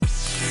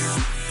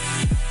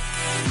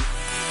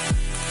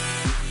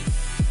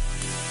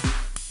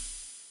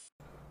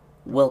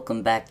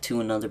Welcome back to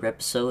another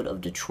episode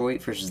of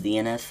Detroit versus the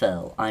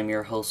NFL. I'm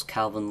your host,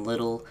 Calvin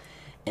Little,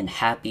 and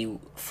happy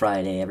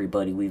Friday,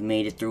 everybody. We've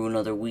made it through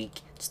another week.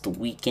 It's the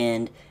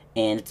weekend,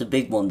 and it's a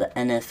big one. The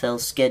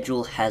NFL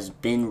schedule has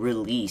been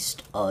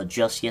released.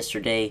 Just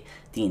yesterday,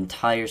 the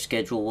entire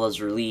schedule was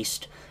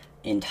released.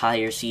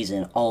 Entire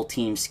season, all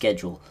team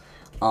schedule.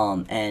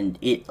 And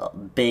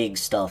big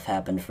stuff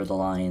happened for the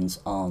Lions.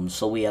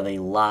 So we have a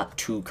lot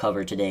to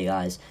cover today,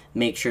 guys.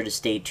 Make sure to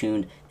stay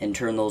tuned and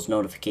turn those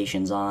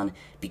notifications on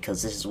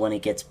because this is when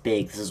it gets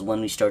big. This is when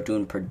we start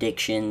doing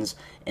predictions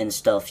and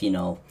stuff,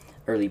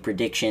 early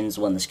predictions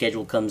when the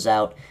schedule comes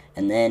out,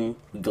 and then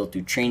we go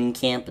through training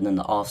camp, and then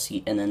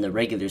and then the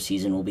regular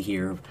season will be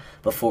here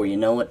before you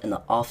know it, and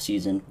the off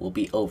season will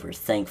be over,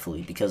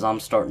 thankfully, because I'm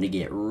starting to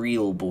get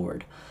real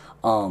bored.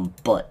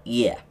 But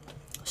yeah,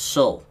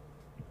 so.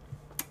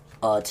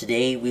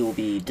 Today we will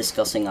be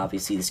discussing,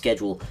 obviously, the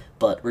schedule,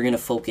 but we're going to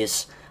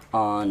focus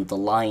on the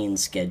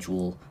Lions'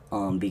 schedule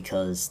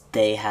because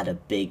they had a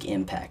big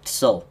impact.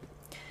 So,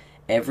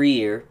 every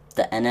year,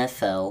 the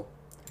NFL,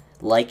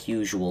 like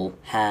usual,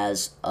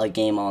 has a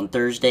game on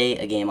Thursday,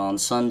 a game on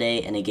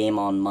Sunday, and a game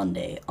on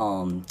Monday.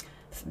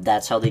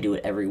 That's how they do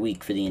it every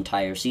week for the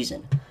entire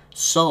season.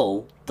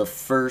 So, the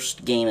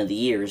first game of the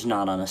year is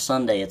not on a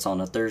Sunday, it's on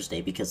a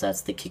Thursday because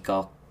that's the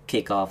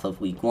kickoff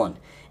of week one.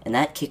 And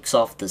that kicks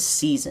off the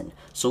season.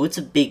 So it's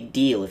a big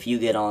deal if you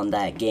get on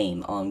that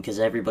game because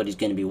everybody's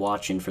going to be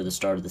watching for the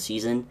start of the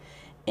season.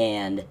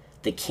 And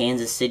the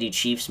Kansas City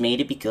Chiefs made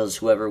it because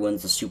whoever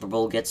wins the Super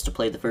Bowl gets to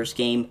play the first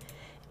game.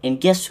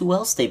 And guess who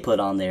else they put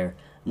on there?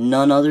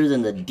 None other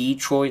than the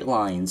Detroit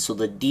Lions. So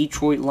the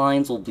Detroit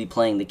Lions will be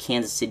playing the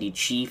Kansas City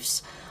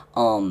Chiefs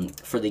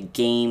for the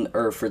game,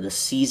 or for the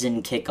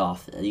season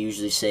kickoff. They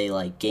usually say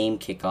like game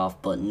kickoff,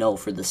 but no,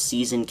 for the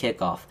season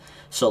kickoff.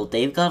 So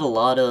they've got a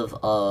lot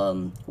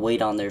of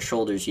weight on their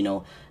shoulders,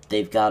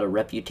 They've got a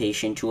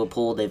reputation to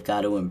uphold. They've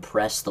got to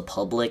impress the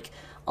public,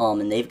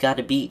 and they've got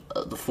to beat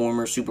the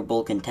former Super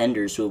Bowl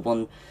contenders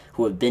who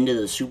have been to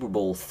the Super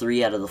Bowl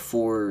 3 out of the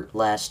 4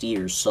 last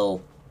years.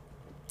 So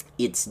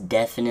it's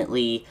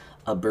definitely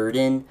a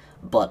burden,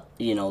 but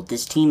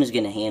this team is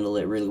going to handle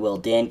it really well.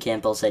 Dan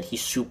Campbell said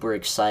he's super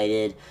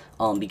excited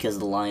because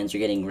the Lions are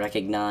getting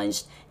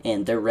recognized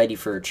and they're ready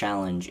for a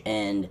challenge.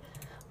 And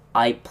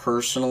I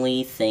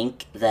personally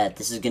think that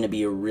this is going to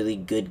be a really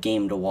good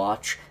game to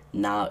watch.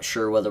 Not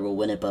sure whether we'll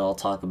win it, but I'll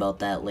talk about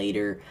that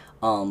later.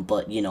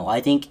 But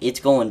I think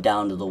it's going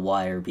down to the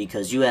wire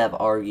because you have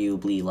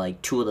arguably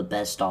like 2 of the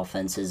best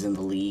offenses in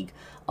the league.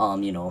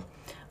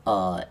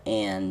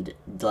 And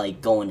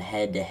like going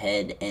head to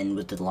head, and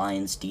with the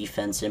Lions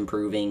defense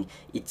improving,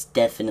 it's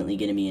definitely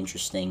going to be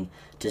interesting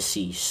to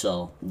see.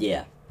 So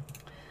yeah,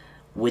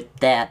 with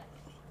that,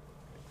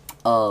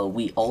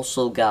 we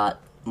also got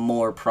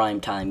more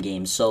primetime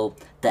games. So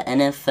the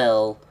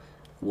NFL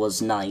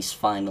was nice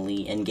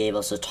finally and gave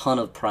us a ton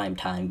of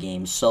primetime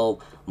games. So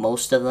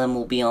most of them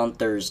will be on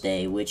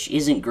Thursday, which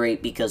isn't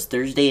great because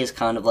Thursday is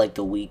kind of like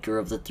the weaker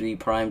of the 3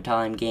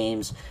 primetime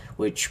games,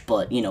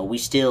 but we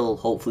still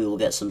hopefully will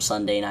get some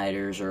Sunday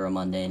nighters or a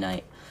Monday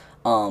night.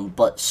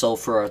 But so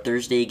for our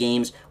Thursday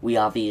games, we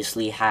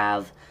obviously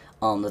have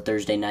the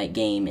Thursday night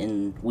game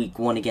in week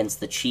 1 against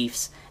the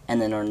Chiefs,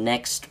 and then our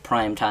next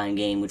primetime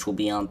game, which will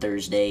be on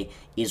Thursday,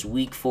 is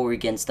week 4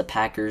 against the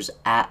Packers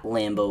at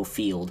Lambeau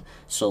Field.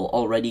 So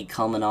already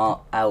coming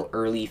out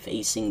early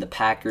facing the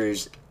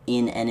Packers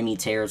in enemy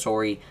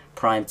territory,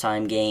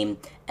 primetime game.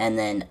 And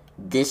then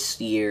this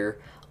year,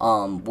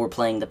 we're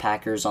playing the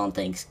Packers on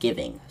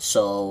Thanksgiving.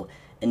 So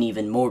an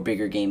even more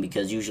bigger game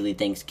because usually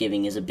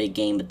Thanksgiving is a big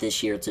game, but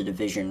this year it's a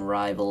division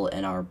rival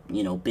and our,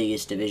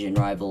 biggest division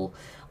rival.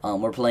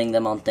 We're playing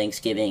them on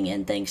Thanksgiving,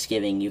 and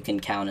Thanksgiving you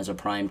can count as a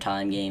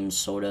primetime game,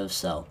 sort of,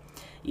 so,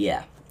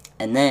 yeah.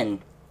 And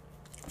then,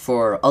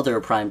 for other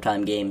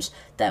primetime games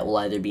that will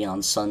either be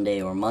on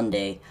Sunday or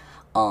Monday,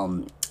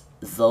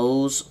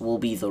 those will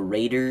be the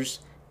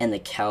Raiders and the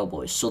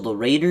Cowboys. So the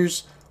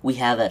Raiders we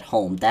have at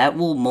home. That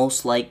will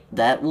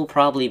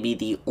probably be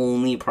the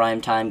only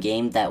primetime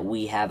game that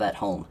we have at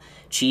home.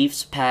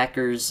 Chiefs and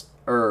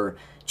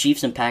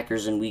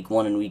Packers in week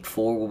 1 and week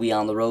 4 will be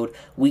on the road.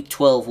 Week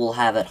 12 we'll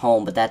have at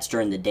home, but that's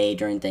during the day,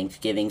 during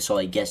Thanksgiving, so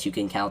I guess you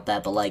can count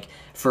that. But like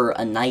for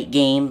a night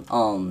game,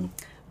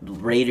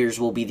 Raiders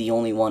will be the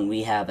only one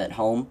we have at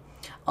home.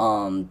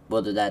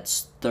 Whether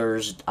that's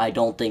Thursday, I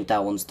don't think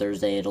that one's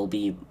Thursday. It'll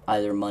be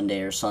either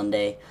Monday or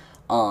Sunday.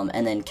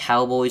 And then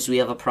Cowboys, we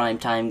have a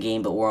primetime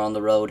game, but we're on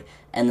the road.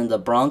 And then the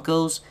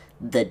Broncos,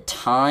 the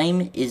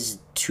time is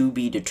to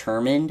be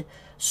determined,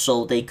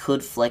 so they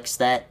could flex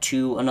that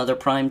to another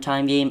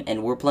primetime game,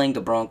 and we're playing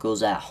the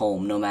Broncos at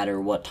home no matter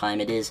what time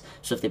it is.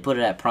 So if they put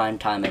it at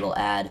primetime, it'll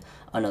add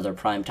another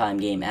primetime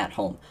game at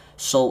home.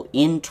 So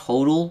in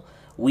total,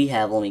 we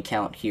have, let me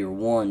count here,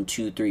 1,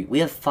 2, 3. We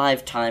have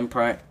 5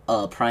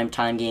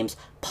 primetime games,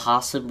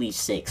 possibly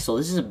 6. So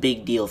this is a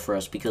big deal for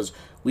us because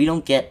we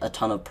don't get a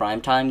ton of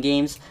primetime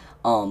games.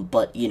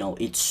 But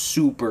it's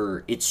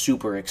super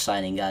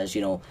exciting, guys.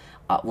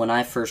 When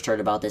I first heard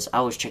about this,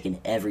 I was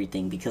checking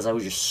everything because I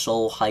was just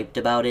so hyped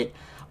about it.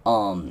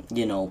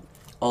 You know,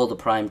 all the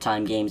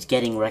primetime games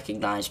getting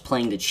recognized,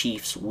 playing the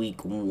Chiefs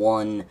week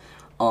 1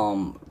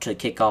 to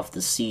kick off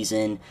the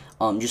season.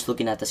 Just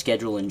looking at the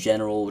schedule in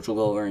general, which we'll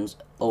go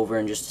over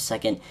in just a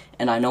second.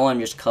 And I know I'm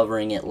just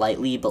covering it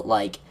lightly, but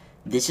like,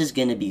 this is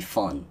gonna be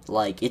fun.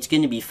 Like, it's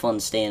gonna be fun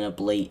staying up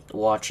late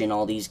watching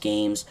all these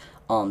games,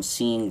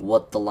 seeing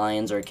what the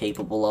Lions are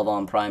capable of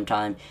on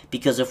primetime.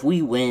 Because if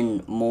we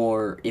win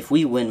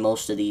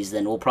most of these,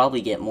 then we'll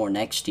probably get more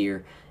next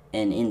year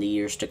and in the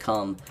years to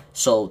come.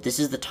 So this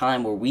is the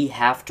time where we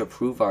have to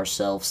prove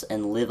ourselves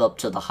and live up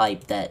to the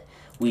hype that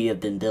we have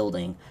been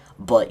building.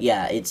 But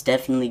yeah, it's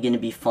definitely going to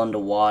be fun to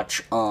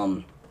watch.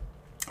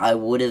 I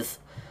would have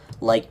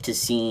liked to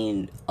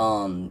seen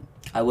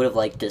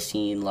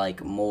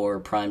like more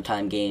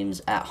primetime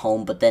games at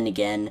home, but then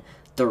again,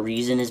 the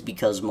reason is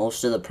because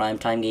most of the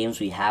primetime games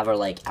we have are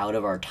like out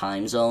of our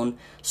time zone.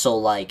 So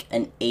like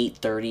an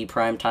 8:30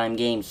 primetime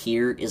game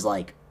here is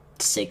like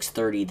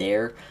 6:30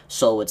 there.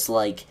 So it's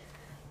like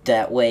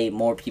that way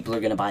more people are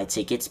going to buy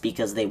tickets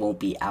because they won't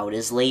be out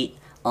as late.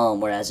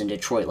 Whereas in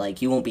Detroit,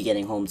 like, you won't be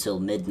getting home till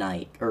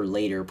midnight or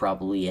later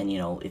probably, and, you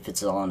know, if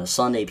it's on a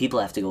Sunday, people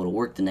have to go to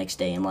work the next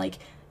day, and, like,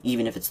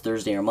 even if it's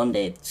Thursday or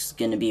Monday, it's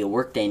going to be a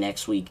work day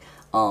next week.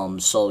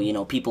 So, you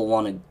know, people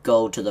want to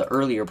go to the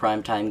earlier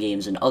primetime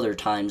games in other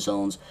time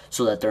zones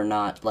so that they're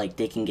not, like,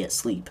 they can get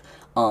sleep.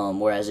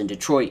 Whereas in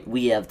Detroit,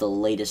 we have the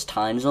latest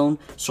time zone,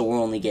 so we're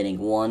only getting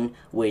one,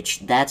 which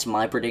that's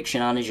my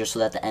prediction on it, just so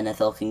that the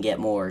NFL can get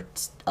more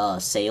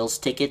sales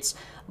tickets.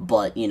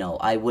 But, you know,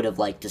 I would have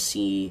liked to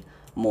see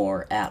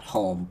more at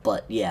home.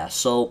 But yeah,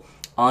 so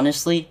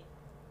honestly,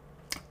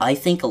 I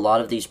think a lot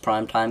of these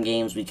primetime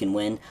games we can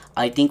win.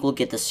 I think we'll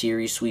get the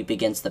series sweep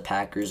against the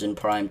Packers in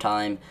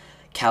primetime.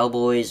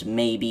 Cowboys,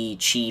 maybe.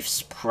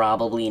 Chiefs,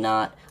 probably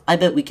not. I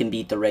bet we can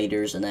beat the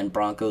Raiders, and then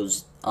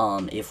Broncos,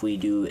 if we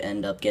do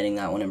end up getting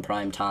that one in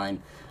primetime,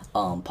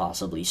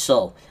 possibly.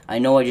 So, I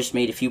know I just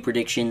made a few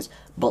predictions,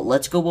 but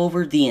let's go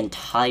over the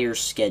entire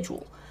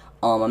schedule.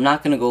 I'm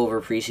not going to go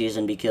over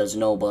preseason because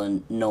no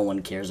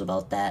one cares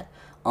about that.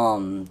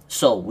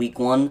 So, week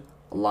 1,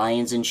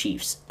 Lions and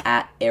Chiefs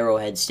at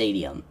Arrowhead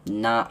Stadium.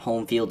 Not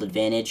home field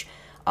advantage.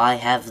 I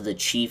have the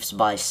Chiefs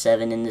by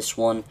 7 in this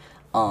one.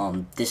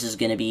 This is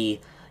going to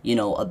be, you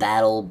know, a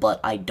battle,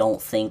 but I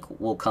don't think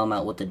we'll come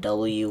out with the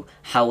W.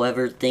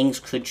 However, things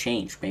could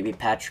change. Maybe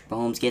Patrick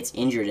Mahomes gets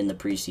injured in the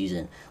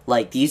preseason.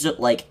 Like, these are,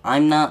 like,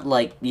 I'm not,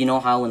 like, you know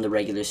how in the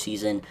regular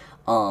season,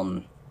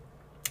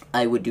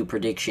 I would do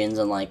predictions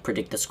and, like,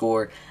 predict the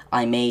score.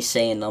 I may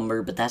say a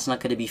number, but that's not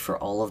going to be for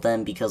all of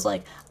them because,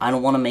 like, I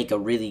don't want to make a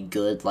really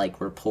good,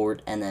 like,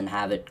 report and then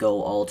have it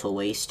go all to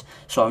waste.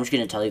 So I'm just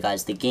going to tell you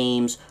guys the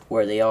games,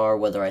 where they are,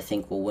 whether I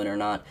think we'll win or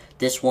not.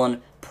 This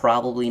one,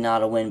 probably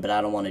not a win, but I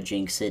don't want to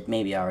jinx it.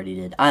 Maybe I already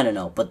did. I don't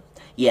know. But,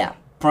 yeah,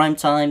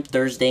 primetime,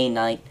 Thursday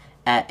night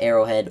at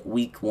Arrowhead,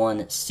 week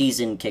 1,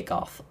 season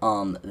kickoff.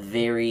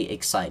 Very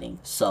exciting.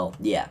 So,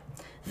 yeah.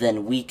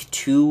 Then week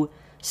 2,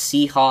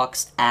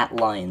 Seahawks at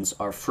Lions,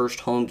 our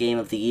first home game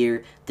of the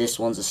year. This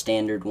one's a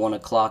standard 1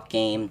 o'clock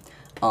game,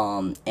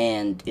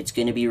 and it's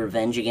going to be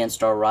revenge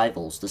against our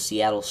rivals, the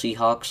Seattle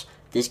Seahawks.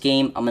 This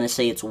game, I'm going to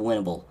say it's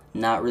winnable.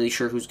 Not really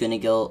sure who's going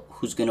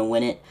to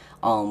win it,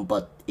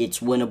 but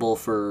it's winnable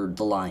for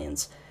the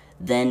Lions.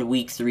 Then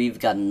week 3, we've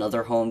got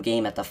another home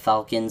game at the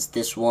Falcons.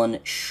 This one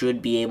should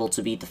be able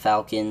to beat the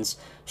Falcons,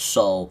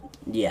 so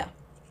yeah.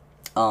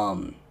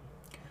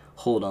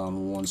 Hold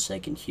on 1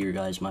 second here,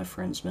 guys. My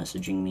friend's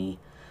messaging me.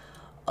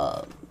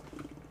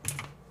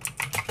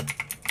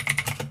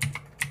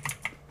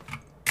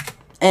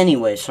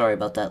 Anyway, sorry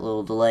about that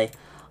little delay.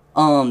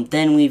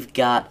 Then we've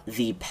got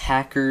the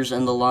Packers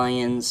and the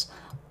Lions.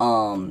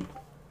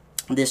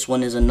 This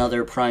one is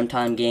another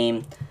primetime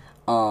game,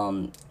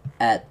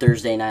 at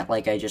Thursday night,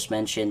 like I just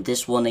mentioned.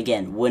 This one,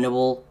 again,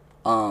 winnable.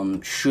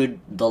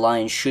 The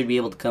Lions should be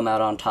able to come out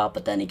on top,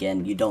 but then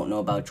again, you don't know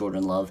about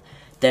Jordan Love.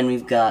 Then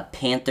we've got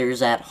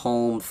Panthers at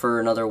home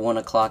for another 1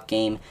 o'clock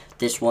game.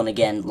 This one,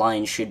 again,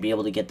 Lions should be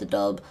able to get the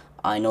dub.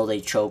 I know they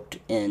choked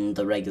in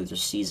the regular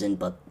season,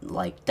 but,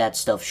 like, that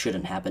stuff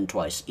shouldn't happen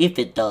twice. If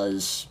it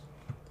does,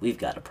 we've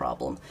got a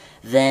problem.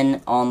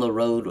 Then, on the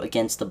road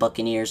against the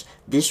Buccaneers,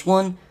 this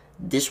one,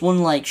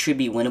 like, should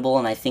be winnable,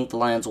 and I think the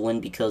Lions will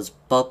win because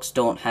Bucs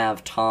don't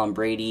have Tom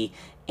Brady,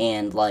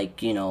 and,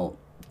 like, you know,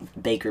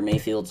 Baker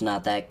Mayfield's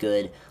not that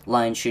good.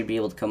 Lions should be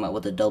able to come out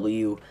with a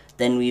W.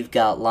 Then we've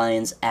got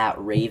Lions at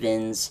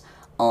Ravens.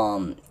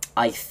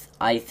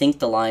 I think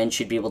the Lions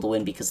should be able to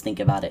win because think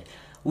about it.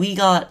 We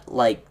got,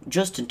 like,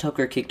 Justin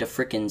Tucker kicked a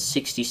frickin'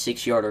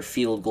 66-yarder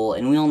field goal,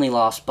 and we only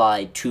lost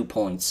by 2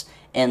 points.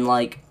 And,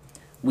 like,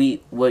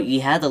 we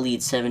had the lead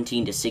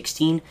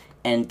 17-16,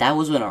 and that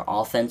was when our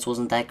offense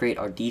wasn't that great,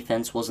 our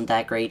defense wasn't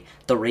that great.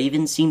 The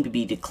Ravens seem to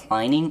be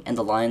declining, and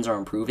the Lions are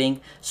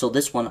improving. So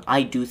this one,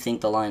 I do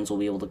think the Lions will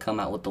be able to come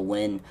out with the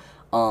win.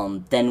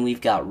 Then we've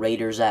got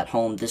Raiders at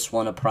home. This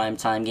one, a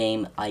primetime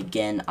game.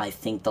 Again, I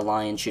think the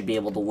Lions should be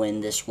able to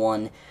win this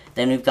one.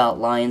 Then we've got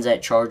Lions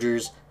at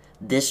Chargers.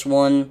 This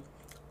one,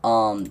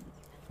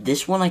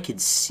 This one I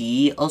could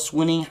see us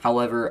winning.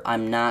 However,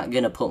 I'm not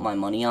going to put my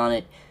money on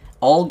it.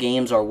 All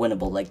games are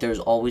winnable. Like, there's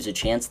always a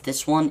chance.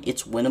 This one,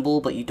 it's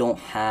winnable, but you don't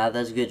have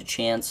as good a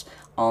chance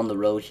on the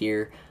road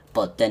here.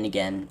 But then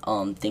again,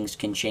 things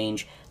can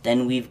change.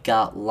 Then we've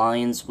got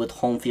Lions with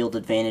home field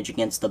advantage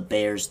against the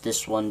Bears.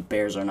 This one,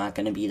 Bears are not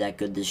going to be that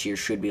good this year.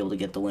 Should be able to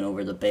get the win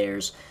over the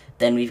Bears.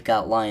 Then we've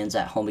got Lions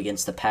at home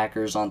against the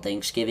Packers on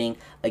Thanksgiving.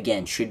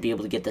 Again, should be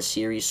able to get the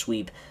series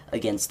sweep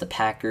against the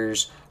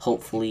Packers,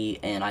 hopefully,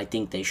 and I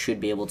think they should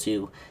be able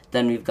to.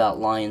 Then we've got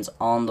Lions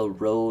on the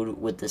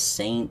road with the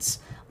Saints.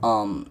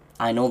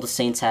 I know the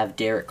Saints have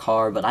Derek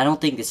Carr, but I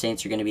don't think the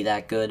Saints are going to be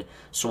that good,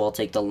 so I'll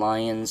take the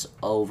Lions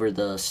over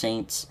the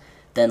Saints.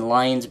 Then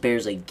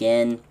Lions-Bears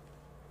again.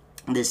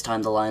 This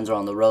time the Lions are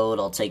on the road.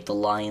 I'll take the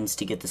Lions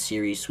to get the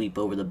series sweep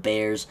over the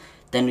Bears.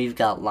 Then we've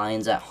got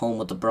Lions at home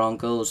with the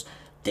Broncos.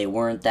 They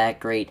weren't that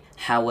great.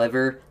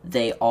 However,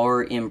 they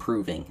are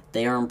improving.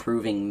 They are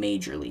improving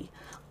majorly.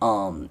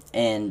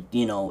 And,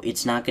 you know,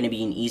 it's not going to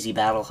be an easy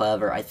battle.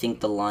 However, I think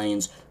the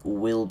Lions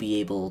will be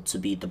able to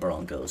beat the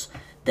Broncos.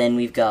 Then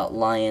we've got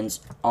Lions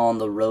on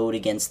the road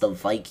against the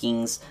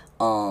Vikings.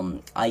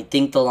 I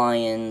think the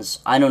Lions,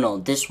 I don't know.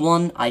 This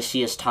one, I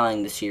see us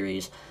tying the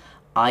series.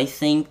 I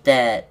think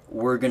that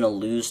we're going to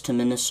lose to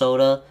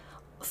Minnesota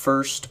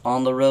first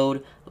on the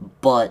road,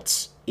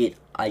 but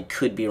I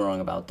could be wrong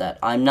about that.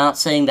 I'm not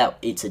saying that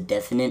it's a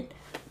definite,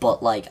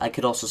 but, like, I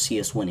could also see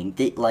us winning.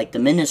 The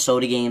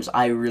Minnesota games,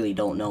 I really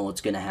don't know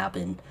what's going to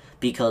happen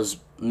because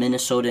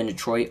Minnesota and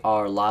Detroit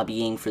are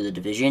lobbying for the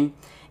division.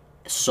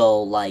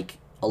 So, like,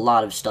 a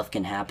lot of stuff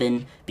can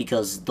happen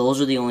because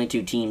those are the only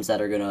two teams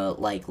that are going to,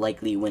 like,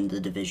 likely win the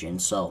division.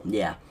 So,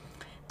 yeah.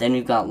 Then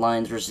we've got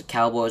Lions versus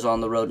Cowboys on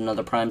the road,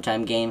 another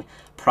primetime game.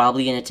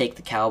 Probably going to take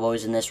the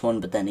Cowboys in this one,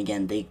 but then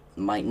again, they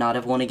might not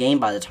have won a game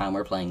by the time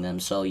we're playing them.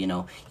 So, you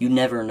know, you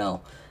never know.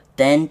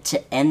 Then,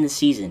 to end the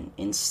season,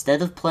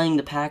 instead of playing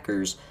the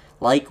Packers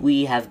like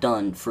we have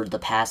done for the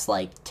past,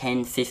 like,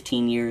 10,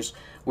 15 years,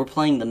 we're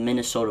playing the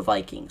Minnesota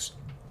Vikings.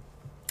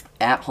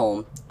 At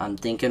home, I'm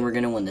thinking we're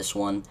going to win this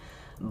one,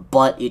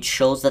 but it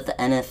shows that the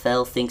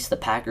NFL thinks the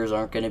Packers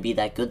aren't going to be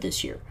that good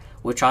this year,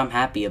 which I'm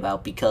happy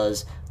about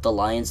because the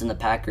Lions and the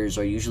Packers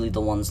are usually the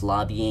ones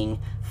lobbying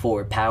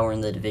for power in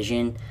the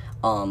division,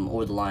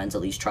 or the Lions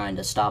at least trying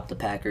to stop the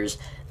Packers.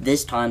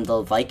 This time,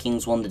 the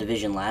Vikings won the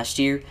division last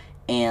year,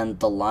 and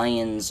the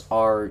Lions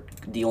are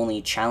the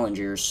only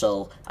challengers,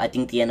 so I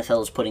think the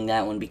NFL is putting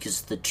that one because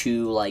it's the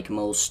two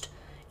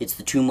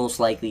most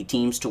likely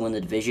teams to win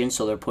the division,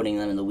 so they're putting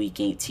them in the Week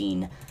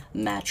 18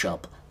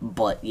 matchup.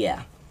 But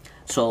yeah,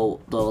 so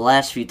the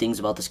last few things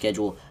about the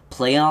schedule,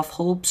 playoff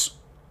hopes.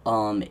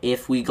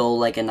 If we go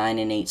like a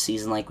 9-8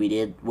 season like we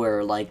did,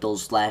 where like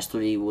those last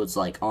three was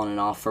like on and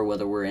off for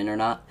whether we're in or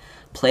not,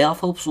 playoff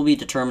hopes will be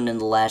determined in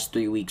the last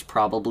 3 weeks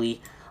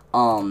probably.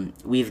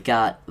 We've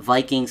got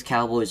Vikings,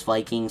 Cowboys,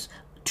 Vikings,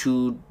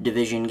 2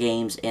 division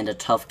games, and a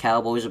tough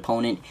Cowboys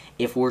opponent.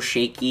 If we're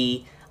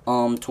shaky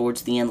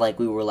towards the end like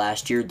we were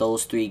last year,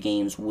 those 3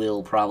 games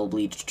will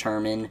probably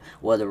determine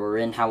whether we're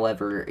in.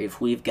 However, if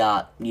we've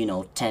got,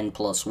 10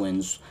 plus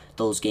wins,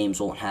 those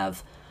games won't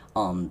have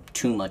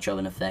too much of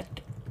an effect.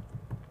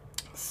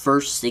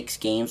 First 6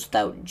 games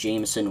without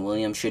Jameson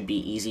Williams should be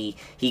easy.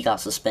 He got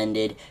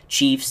suspended.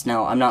 Chiefs,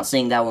 now I'm not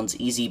saying that one's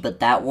easy, but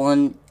that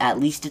one, at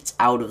least it's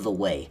out of the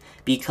way.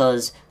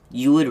 Because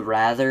you would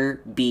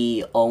rather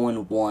be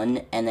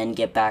 0-1 and then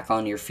get back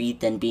on your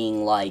feet than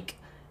being like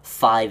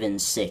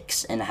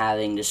 5-6 and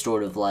having to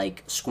sort of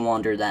like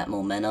squander that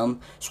momentum.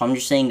 So I'm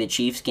just saying the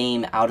Chiefs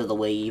game out of the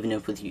way, even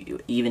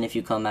if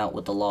you come out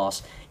with the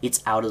loss,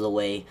 it's out of the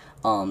way.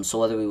 So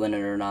whether we win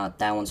it or not,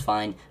 that one's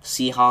fine.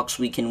 Seahawks,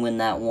 we can win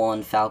that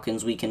one.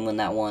 Falcons, we can win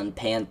that one.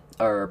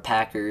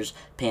 Packers,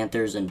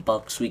 Panthers, and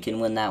Bucks, we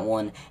can win that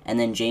one. And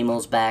then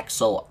J-Mo's back,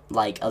 so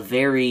like a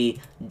very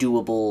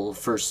doable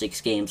first 6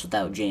 games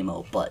without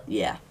J-Mo. But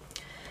yeah.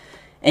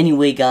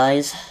 Anyway,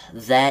 guys,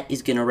 that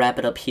is going to wrap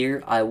it up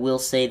here. I will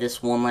say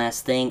this one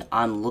last thing.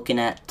 I'm looking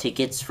at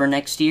tickets for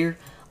next year,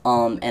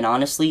 and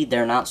honestly,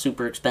 they're not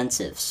super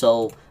expensive.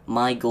 So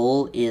my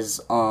goal is,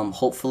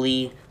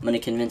 hopefully, I'm going to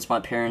convince my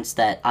parents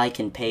that I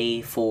can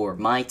pay for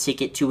my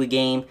ticket to a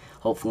game.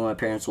 Hopefully, my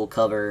parents will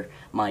cover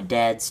my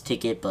dad's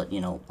ticket, but,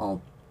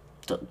 I'll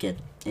get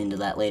into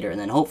that later. And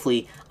then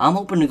hopefully, I'm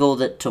hoping to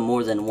go to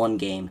more than one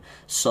game.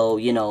 So,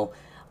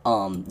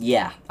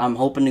 yeah, I'm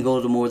hoping to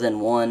go to more than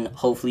one,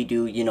 hopefully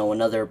do,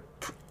 another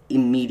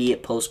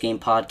immediate post-game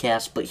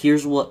podcast, but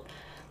here's what,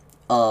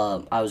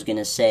 I was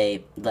gonna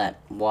say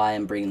why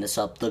I'm bringing this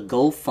up. The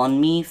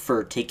GoFundMe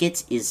for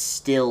tickets is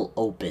still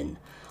open,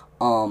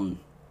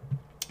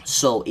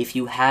 so if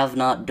you have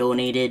not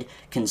donated,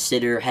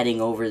 consider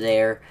heading over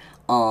there.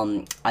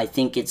 I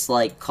think it's,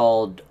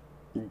 called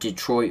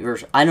Detroit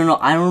versus, I don't know,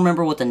 I don't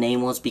remember what the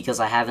name was because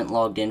I haven't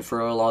logged in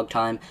for a long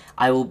time.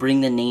 I will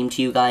bring the name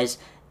to you guys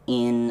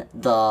in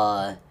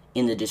the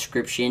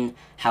description.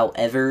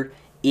 However,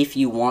 if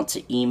you want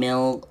to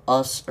email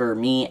us or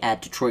me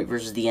at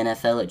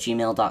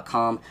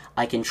DetroitVersusTheNFL@gmail.com,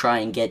 I can try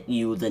and get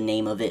you the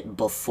name of it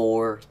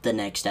before the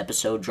next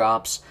episode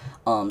drops.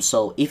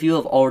 So if you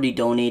have already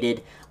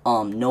donated,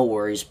 no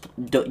worries.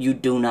 You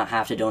do not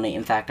have to donate.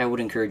 In fact, I would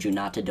encourage you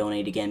not to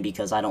donate again,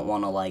 because I don't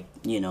want to,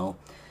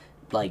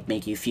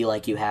 make you feel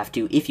like you have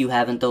to. If you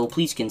haven't, though,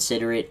 please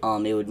consider it.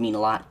 It would mean a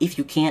lot. If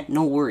you can't,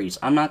 no worries.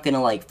 I'm not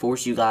gonna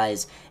force you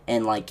guys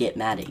and get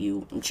mad at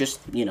you. Just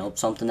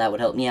something that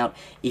would help me out.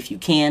 If you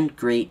can,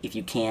 great. If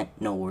you can't,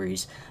 no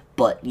worries.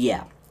 But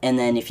yeah. And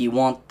then if you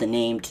want the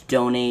name to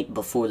donate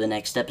before the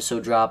next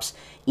episode drops,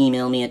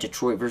 email me at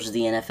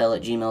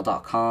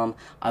DetroitVersusTheNFL@gmail.com.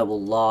 I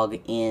will log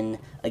in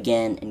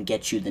again and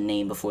get you the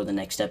name before the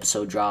next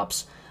episode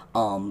drops.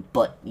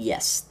 But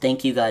yes,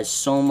 thank you guys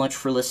so much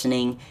for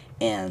listening,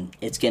 and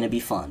it's gonna be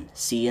fun.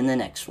 See you in the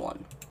next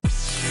one.